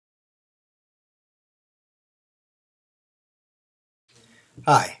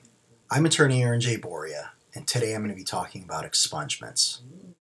Hi, I'm attorney Aaron J. Boria, and today I'm going to be talking about expungements.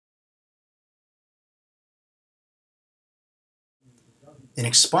 An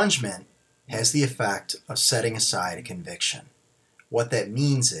expungement has the effect of setting aside a conviction. What that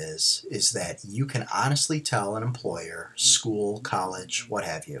means is that you can honestly tell an employer, school, college, what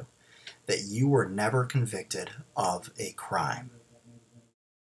have you, that you were never convicted of a crime.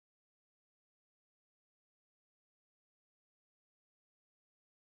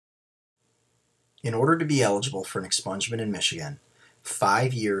 In order to be eligible for an expungement in Michigan,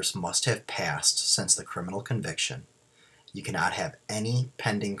 5 years must have passed since the criminal conviction. You cannot have any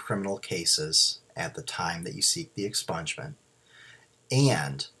pending criminal cases at the time that you seek the expungement,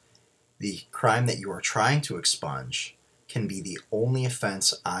 and the crime that you are trying to expunge can be the only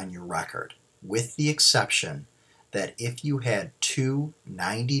offense on your record, with the exception that if you had two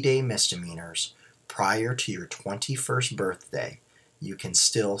 90-day misdemeanors prior to your 21st birthday, you can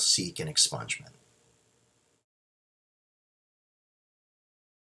still seek an expungement.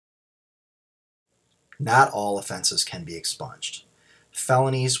 Not all offenses can be expunged.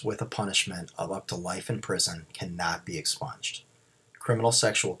 Felonies with a punishment of up to life in prison cannot be expunged. Criminal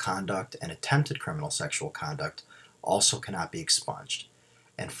sexual conduct and attempted criminal sexual conduct also cannot be expunged.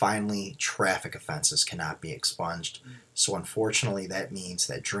 And finally, traffic offenses cannot be expunged. So unfortunately, that means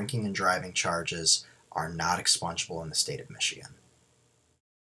that drinking and driving charges are not expungible in the state of Michigan.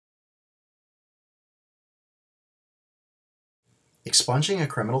 Expunging a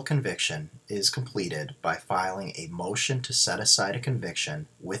criminal conviction is completed by filing a motion to set aside a conviction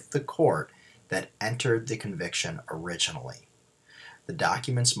with the court that entered the conviction originally. The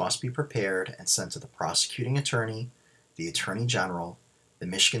documents must be prepared and sent to the prosecuting attorney, the attorney general, the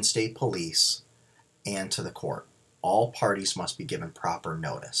Michigan State Police, and to the court. All parties must be given proper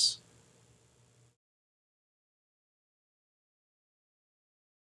notice.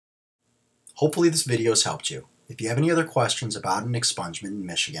 Hopefully this video has helped you. If you have any other questions about an expungement in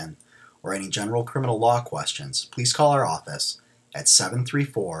Michigan or any general criminal law questions, please call our office at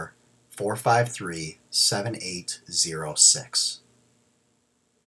 734-453-7806.